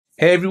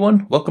Hey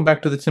everyone, welcome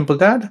back to The Simple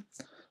Dad.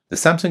 The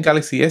Samsung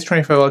Galaxy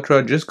S25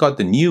 Ultra just got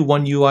the new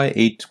One UI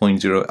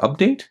 8.0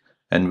 update,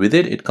 and with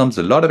it comes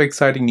a lot of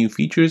exciting new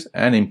features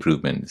and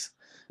improvements.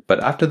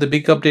 But after the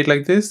big update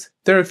like this,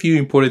 there are a few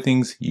important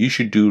things you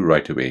should do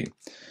right away.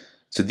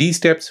 So these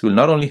steps will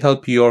not only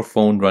help your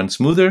phone run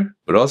smoother,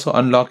 but also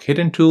unlock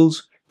hidden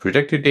tools,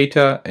 protect your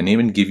data, and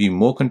even give you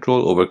more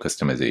control over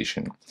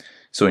customization.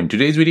 So in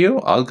today's video,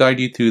 I'll guide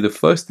you through the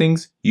first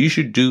things you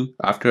should do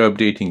after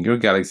updating your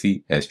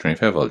Galaxy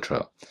S25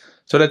 Ultra.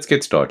 So let's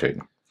get started.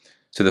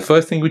 So the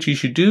first thing which you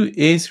should do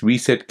is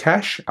reset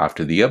cache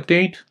after the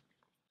update.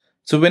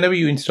 So whenever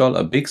you install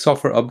a big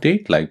software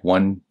update like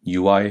One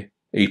UI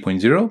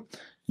 8.0,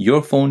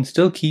 your phone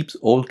still keeps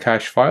old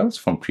cache files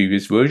from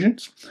previous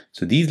versions.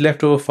 So these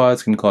leftover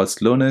files can cause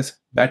slowness,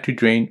 battery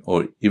drain,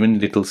 or even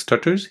little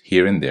stutters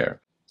here and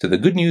there. So the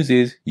good news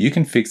is you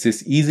can fix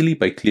this easily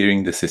by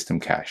clearing the system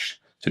cache.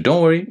 So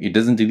don't worry, it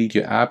doesn't delete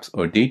your apps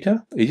or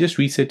data, it just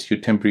resets your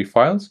temporary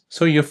files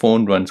so your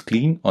phone runs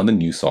clean on the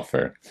new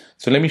software.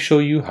 So let me show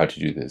you how to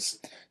do this.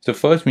 So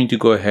first we need to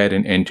go ahead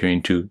and enter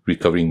into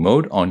recovery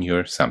mode on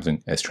your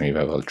Samsung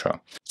S25 Ultra.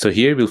 So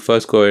here we'll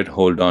first go ahead and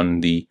hold on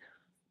the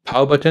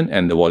power button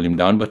and the volume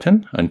down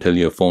button until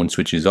your phone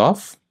switches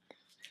off.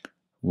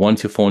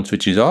 Once your phone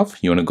switches off,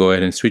 you want to go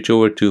ahead and switch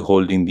over to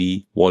holding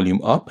the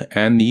volume up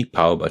and the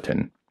power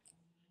button.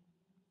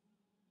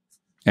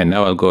 And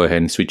now I'll go ahead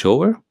and switch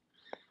over.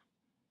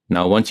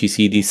 Now, once you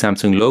see the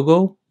Samsung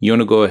logo, you want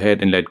to go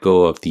ahead and let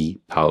go of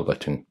the power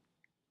button.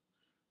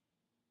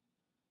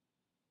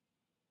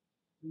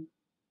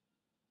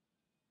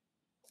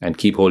 And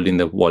keep holding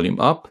the volume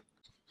up.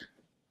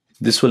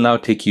 This will now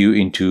take you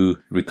into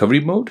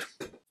recovery mode.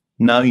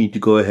 Now you need to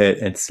go ahead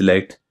and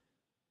select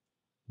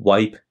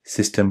Wipe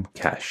System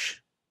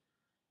Cache.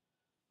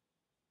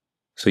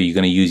 So you're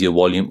going to use your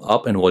volume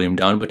up and volume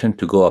down button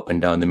to go up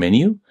and down the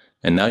menu.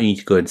 And now you need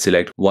to go ahead and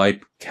select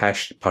Wipe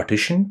Cache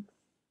Partition.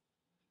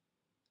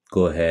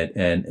 Go ahead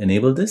and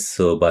enable this.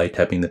 So by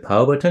tapping the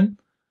power button,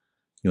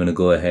 you want to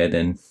go ahead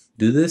and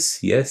do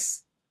this.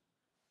 Yes.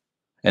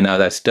 And now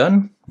that's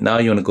done. Now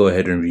you want to go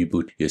ahead and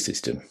reboot your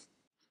system.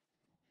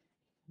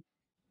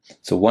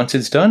 So once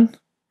it's done,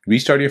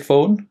 restart your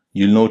phone.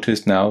 You'll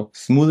notice now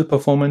smoother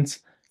performance,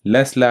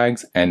 less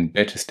lags, and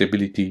better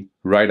stability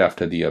right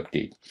after the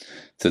update.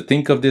 So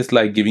think of this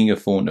like giving your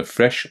phone a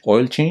fresh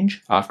oil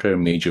change after a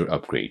major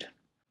upgrade.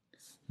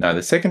 Now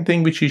the second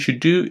thing which you should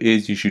do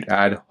is you should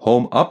add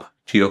Home Up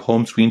to your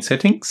home screen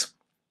settings.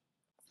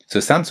 So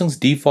Samsung's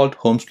default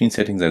home screen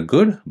settings are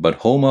good, but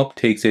Home Up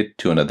takes it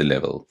to another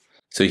level.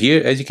 So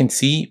here, as you can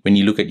see, when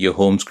you look at your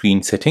home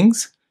screen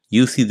settings,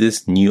 you'll see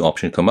this new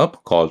option come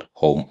up called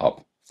Home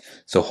Up.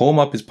 So Home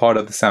Up is part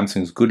of the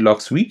Samsung's Good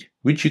Lock suite,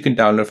 which you can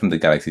download from the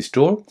Galaxy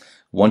Store.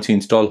 Once you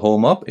install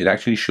Home Up, it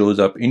actually shows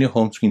up in your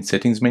home screen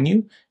settings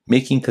menu,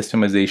 making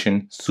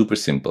customization super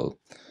simple.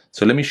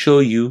 So let me show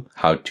you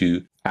how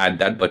to add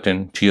that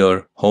button to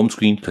your home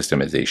screen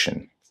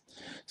customization.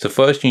 So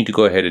first you need to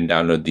go ahead and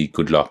download the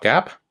Good Lock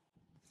app.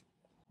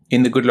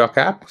 In the Good Lock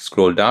app,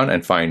 scroll down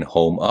and find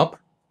Home Up.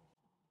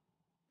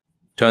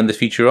 Turn the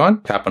feature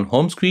on, tap on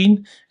home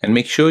screen, and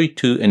make sure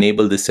to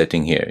enable this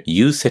setting here.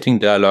 Use setting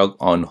dialog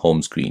on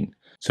home screen.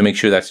 So make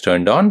sure that's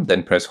turned on,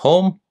 then press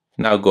home.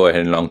 Now go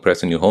ahead and long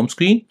press on your home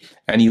screen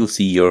and you'll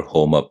see your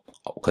Home Up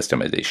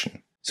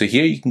customization. So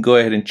here you can go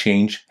ahead and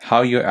change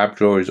how your app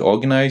drawer is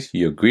organized,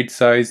 your grid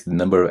size, the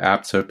number of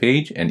apps per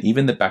page, and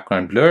even the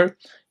background blur.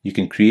 You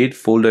can create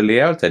folder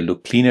layouts that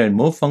look cleaner and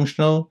more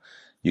functional.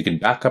 You can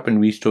back up and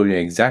restore your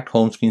exact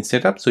home screen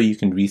setup so you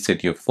can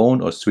reset your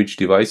phone or switch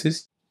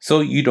devices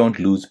so you don't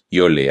lose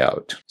your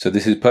layout. So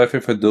this is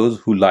perfect for those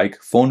who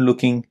like phone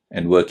looking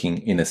and working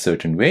in a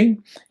certain way.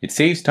 It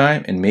saves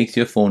time and makes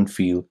your phone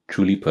feel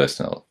truly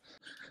personal.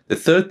 The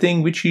third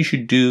thing which you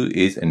should do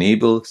is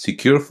enable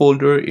Secure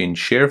Folder in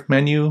Share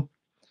menu.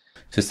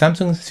 So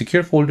Samsung's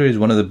Secure Folder is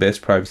one of the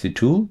best privacy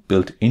tools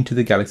built into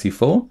the Galaxy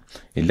phone.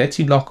 It lets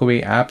you lock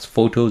away apps,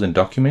 photos, and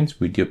documents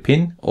with your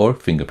PIN or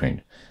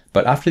fingerprint.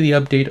 But after the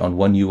update on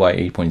One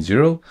UI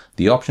 8.0,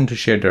 the option to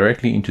share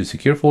directly into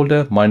Secure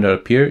Folder might not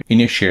appear in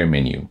your Share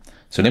menu.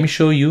 So let me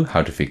show you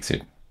how to fix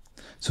it.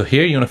 So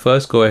here you want to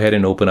first go ahead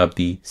and open up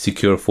the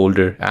Secure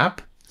Folder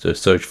app. So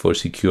search for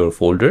Secure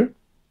Folder.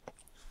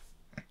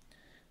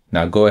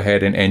 Now go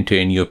ahead and enter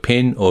in your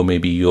PIN or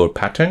maybe your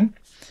pattern.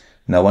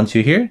 Now once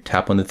you're here,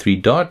 tap on the three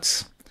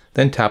dots,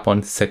 then tap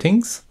on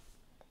Settings,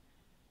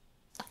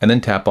 and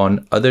then tap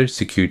on Other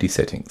Security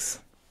Settings.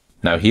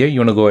 Now here you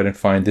want to go ahead and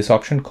find this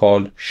option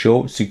called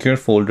Show Secure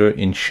Folder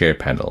in Share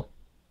panel.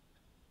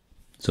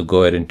 So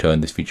go ahead and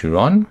turn this feature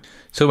on.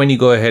 So when you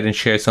go ahead and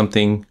share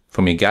something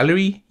from your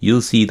gallery,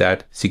 you'll see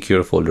that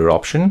Secure Folder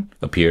option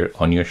appear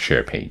on your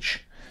Share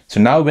page. So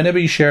now whenever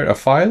you share a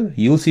file,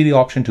 you'll see the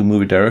option to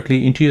move it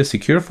directly into your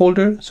secure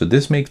folder. So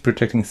this makes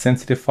protecting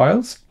sensitive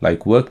files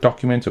like work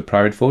documents or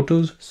private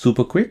photos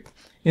super quick.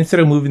 Instead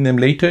of moving them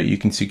later, you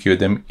can secure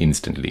them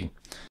instantly.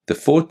 The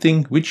fourth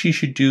thing which you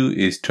should do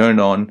is turn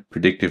on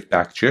Predictive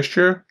Back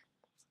Gesture.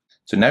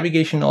 So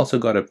navigation also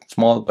got a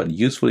small but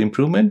useful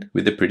improvement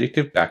with the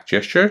predictive back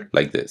gesture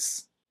like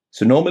this.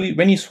 So normally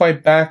when you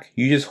swipe back,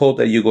 you just hope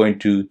that you're going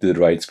to the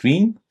right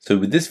screen. So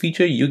with this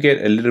feature, you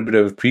get a little bit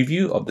of a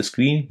preview of the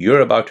screen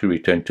you're about to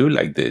return to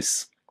like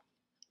this.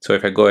 So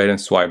if I go ahead and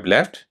swipe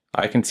left,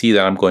 I can see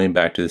that I'm going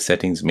back to the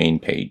settings main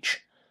page.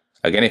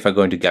 Again, if I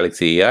go into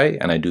Galaxy AI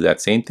and I do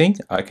that same thing,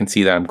 I can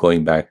see that I'm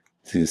going back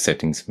to the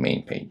settings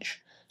main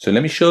page. So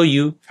let me show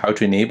you how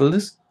to enable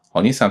this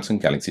on your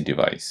Samsung Galaxy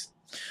device.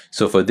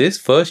 So for this,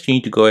 first you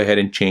need to go ahead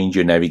and change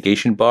your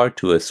navigation bar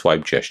to a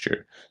swipe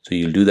gesture. So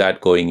you'll do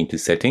that going into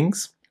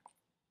settings,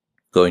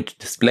 go into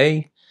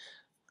display,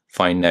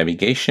 find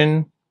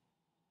navigation,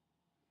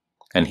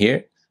 and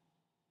here,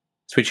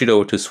 switch it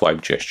over to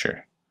swipe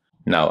gesture.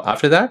 Now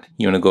after that,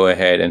 you want to go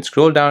ahead and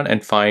scroll down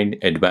and find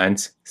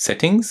advanced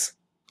settings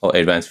or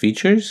advanced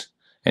features.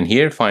 And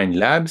here find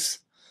labs.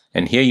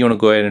 And here you want to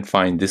go ahead and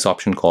find this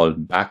option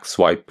called back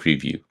swipe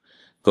preview.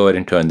 Go ahead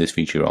and turn this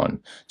feature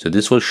on. So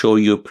this will show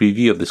you a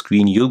preview of the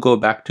screen you'll go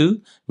back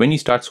to when you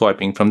start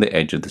swiping from the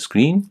edge of the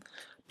screen.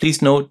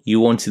 Please note you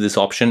won't see this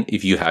option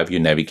if you have your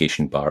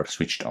navigation bar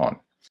switched on.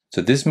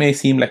 So this may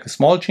seem like a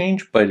small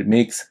change, but it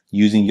makes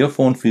using your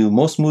phone feel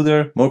more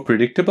smoother, more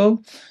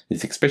predictable.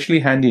 It's especially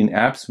handy in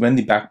apps when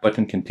the back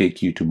button can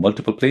take you to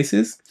multiple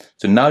places.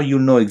 So now you'll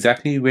know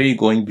exactly where you're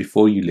going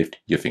before you lift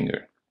your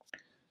finger.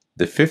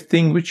 The fifth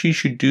thing which you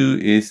should do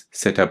is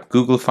set up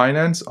Google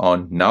Finance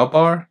on Now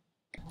bar.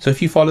 So if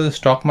you follow the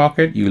stock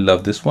market, you'll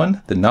love this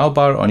one. The Now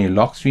bar on your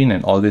lock screen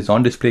and always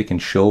on display can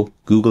show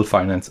Google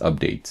Finance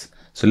updates.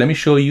 So let me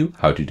show you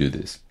how to do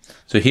this.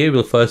 So here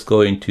we'll first go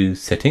into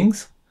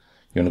settings.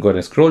 You want to go ahead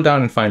and scroll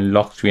down and find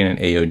lock screen and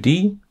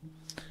AOD.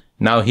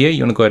 Now here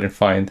you want to go ahead and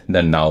find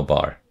the Now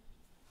bar.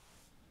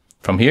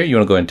 From here you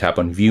want to go and tap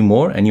on view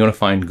more and you want to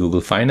find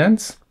Google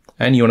Finance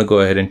and you want to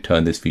go ahead and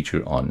turn this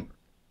feature on.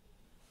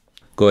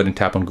 Go ahead and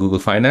tap on Google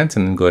Finance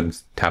and then go ahead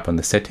and tap on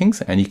the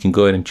settings and you can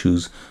go ahead and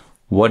choose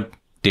what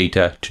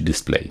data to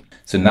display.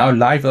 So now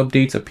live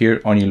updates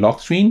appear on your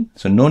lock screen.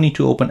 So no need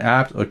to open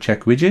apps or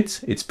check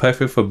widgets. It's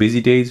perfect for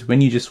busy days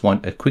when you just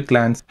want a quick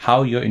glance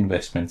how your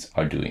investments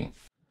are doing.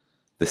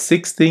 The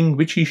sixth thing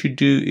which you should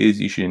do is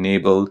you should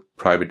enable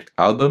private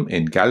album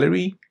in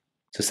gallery.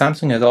 So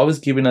Samsung has always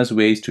given us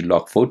ways to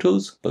lock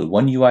photos, but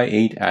One UI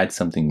 8 adds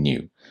something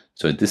new.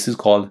 So this is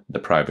called the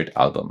private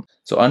album.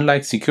 So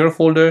unlike secure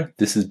folder,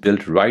 this is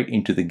built right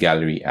into the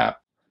gallery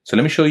app. So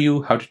let me show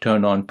you how to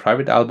turn on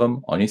private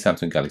album on your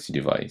Samsung Galaxy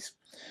device.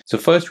 So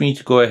first we need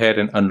to go ahead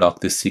and unlock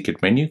this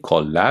secret menu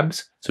called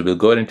labs. So we'll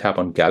go ahead and tap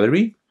on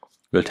gallery.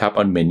 We'll tap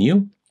on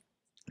menu.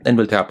 Then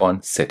we'll tap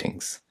on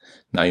settings.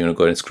 Now you want to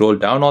go ahead and scroll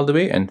down all the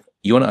way and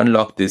you want to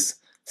unlock this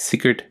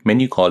secret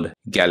menu called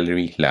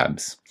gallery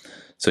labs.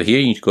 So here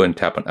you need to go and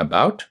tap on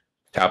about,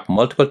 tap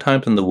multiple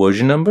times on the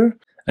version number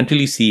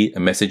until you see a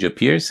message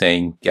appear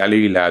saying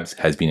gallery labs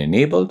has been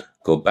enabled.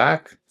 Go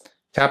back,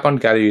 tap on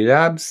gallery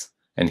labs.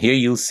 And here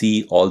you'll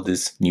see all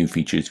these new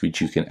features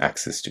which you can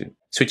access to.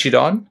 Switch it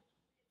on.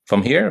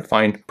 From here,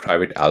 find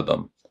private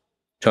album.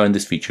 Turn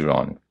this feature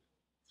on.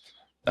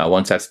 Now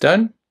once that's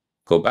done,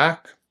 go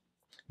back.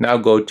 Now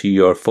go to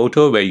your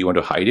photo where you want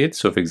to hide it.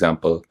 So for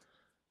example,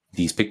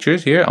 these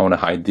pictures here, I want to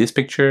hide this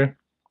picture.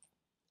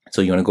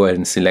 So you want to go ahead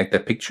and select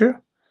that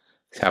picture.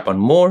 Tap on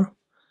more.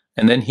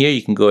 And then here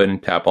you can go ahead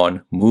and tap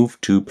on move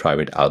to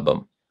private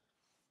album.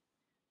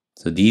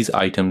 So these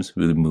items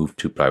will move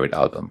to private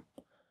album.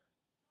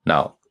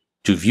 Now,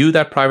 to view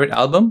that private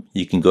album,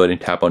 you can go ahead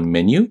and tap on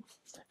menu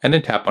and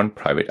then tap on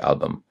private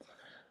album.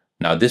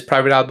 Now, this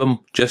private album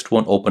just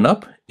won't open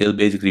up. It'll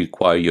basically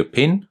require your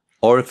PIN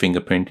or a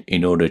fingerprint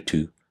in order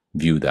to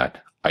view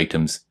that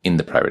items in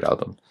the private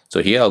album.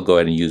 So here I'll go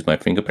ahead and use my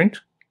fingerprint.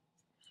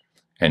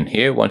 And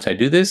here, once I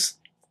do this,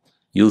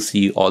 you'll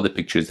see all the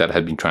pictures that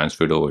have been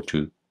transferred over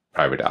to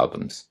private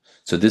albums.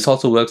 So this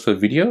also works for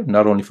video,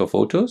 not only for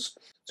photos.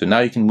 So now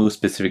you can move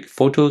specific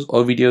photos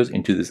or videos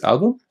into this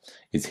album.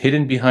 It's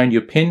hidden behind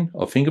your PIN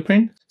or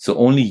fingerprint, so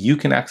only you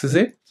can access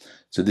it.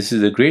 So this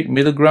is a great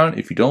middle ground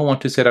if you don't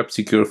want to set up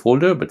secure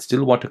folder, but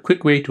still want a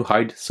quick way to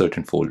hide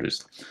certain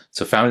folders.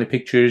 So family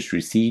pictures,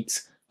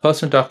 receipts,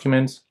 personal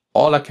documents,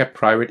 all are kept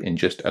private in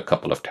just a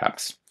couple of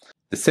taps.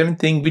 The seventh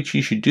thing which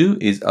you should do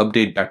is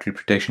update battery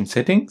protection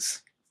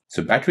settings.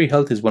 So battery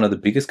health is one of the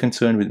biggest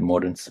concerns with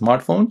modern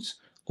smartphones.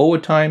 Over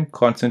time,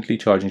 constantly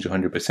charging to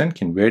 100%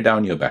 can wear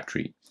down your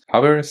battery.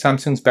 However,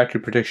 Samsung's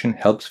battery protection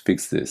helps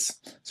fix this.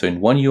 So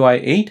in One UI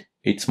 8,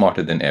 it's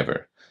smarter than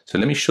ever. So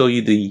let me show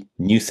you the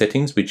new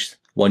settings which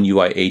One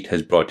UI 8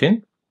 has brought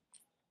in.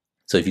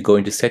 So if you go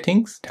into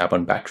settings, tap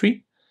on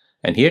battery,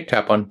 and here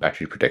tap on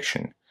battery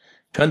protection.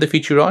 Turn the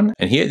feature on,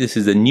 and here this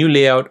is the new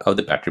layout of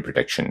the battery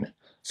protection.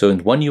 So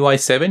in One UI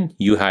 7,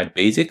 you had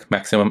basic,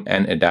 maximum,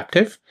 and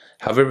adaptive.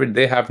 However,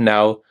 they have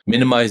now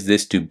minimized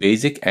this to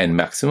basic and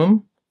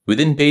maximum.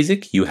 Within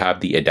basic, you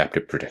have the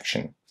adaptive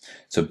protection.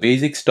 So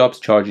basic stops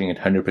charging at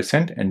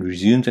 100% and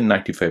resumes at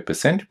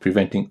 95%,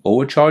 preventing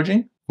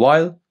overcharging,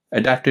 while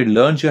adaptive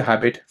learns your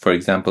habit. For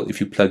example, if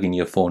you plug in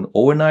your phone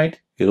overnight,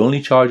 it'll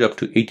only charge up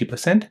to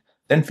 80%,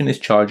 then finish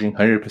charging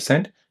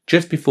 100%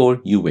 just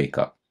before you wake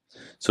up.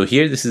 So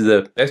here, this is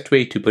the best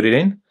way to put it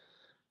in.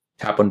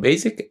 Tap on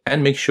basic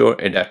and make sure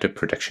adaptive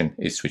protection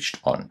is switched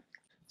on.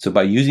 So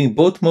by using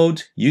both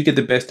modes, you get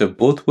the best of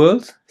both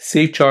worlds,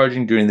 safe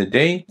charging during the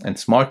day and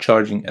smart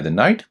charging at the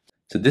night.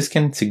 So this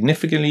can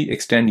significantly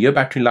extend your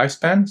battery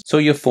lifespan so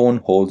your phone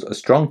holds a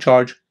strong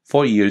charge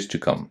for years to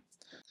come.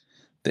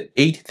 The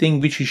 8th thing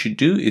which you should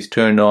do is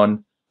turn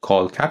on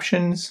Call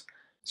Captions.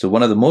 So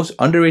one of the most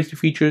underrated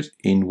features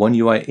in One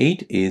UI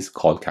 8 is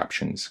Call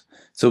Captions.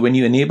 So when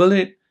you enable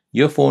it,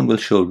 your phone will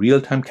show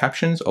real-time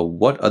captions of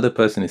what other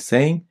person is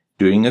saying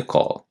during a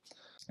call.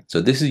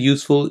 So this is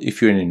useful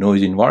if you're in a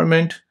noisy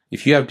environment,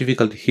 if you have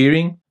difficulty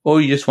hearing,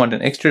 or you just want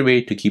an extra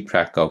way to keep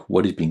track of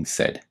what is being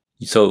said.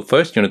 So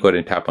first, you want to go ahead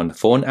and tap on the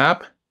phone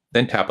app,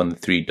 then tap on the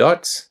 3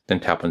 dots, then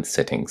tap on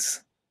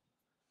settings.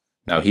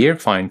 Now here,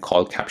 find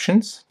Call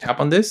Captions, tap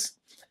on this,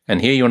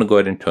 and here you want to go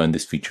ahead and turn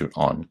this feature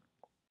on.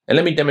 And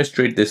let me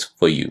demonstrate this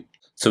for you.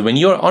 So when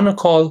you're on a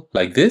call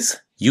like this,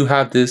 you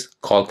have this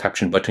Call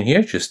Caption button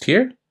here, just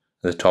here,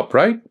 at the top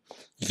right.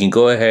 You can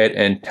go ahead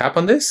and tap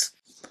on this,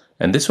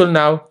 and this will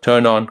now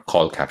turn on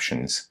Call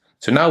Captions.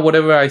 So now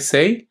whatever I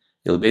say,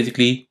 it'll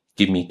basically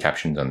give me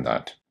captions on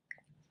that.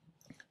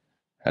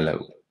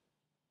 Hello.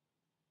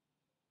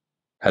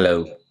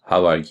 Hello,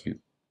 how are you?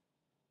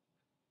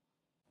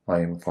 I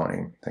am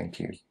fine, thank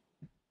you.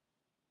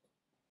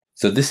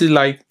 So this is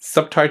like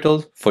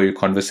subtitles for your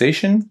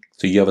conversation.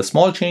 So you have a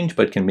small change,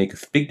 but can make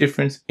a big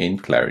difference in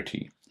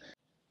clarity.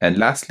 And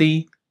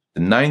lastly,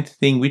 the 9th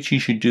thing which you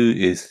should do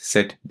is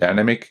set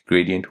Dynamic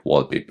Gradient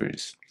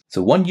Wallpapers.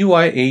 So One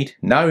UI 8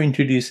 now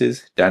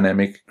introduces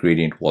Dynamic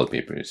Gradient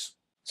Wallpapers.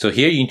 So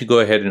here you need to go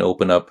ahead and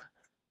open up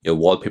your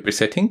wallpaper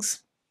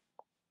settings.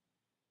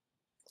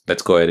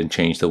 Let's go ahead and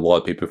change the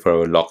wallpaper for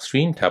our lock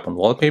screen. Tap on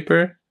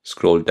Wallpaper,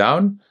 scroll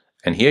down,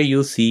 and here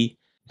you'll see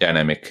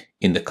Dynamic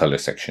in the color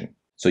section.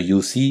 So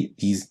you'll see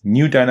these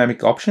new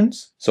dynamic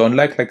options. So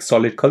unlike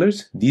solid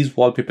colors, these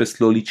wallpapers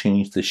slowly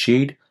change the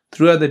shade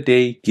throughout the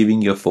day,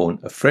 giving your phone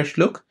a fresh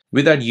look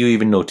without you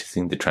even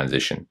noticing the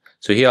transition.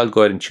 So here I'll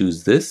go ahead and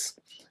choose this,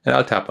 and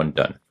I'll tap on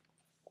Done.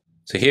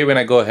 So here when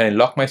I go ahead and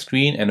lock my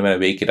screen and when I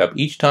wake it up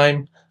each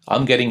time,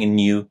 I'm getting a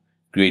new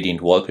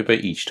gradient wallpaper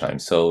each time.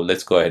 So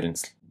let's go ahead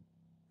and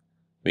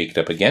wake it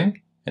up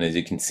again. And as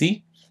you can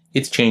see,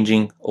 it's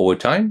changing over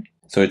time.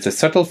 So it's a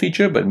subtle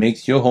feature, but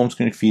makes your home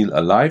screen feel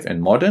alive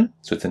and modern.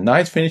 So it's a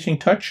nice finishing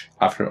touch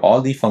after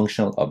all the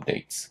functional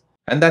updates.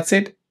 And that's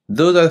it.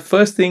 Those are the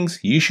first things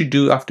you should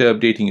do after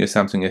updating your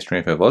Samsung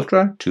S25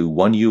 Ultra to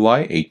One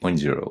UI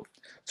 8.0.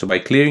 So by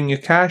clearing your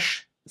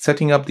cache,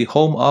 setting up the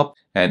home app,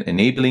 and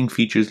enabling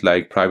features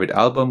like private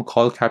album,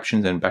 call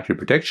captions, and battery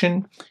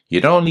protection,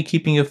 you're not only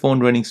keeping your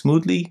phone running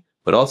smoothly,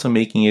 but also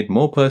making it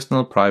more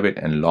personal, private,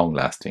 and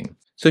long-lasting.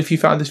 So if you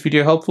found this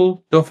video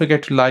helpful, don't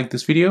forget to like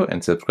this video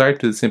and subscribe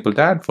to The Simple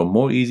Dad for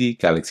more easy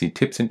Galaxy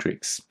tips and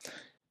tricks.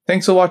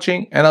 Thanks for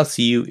watching, and I'll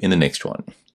see you in the next one.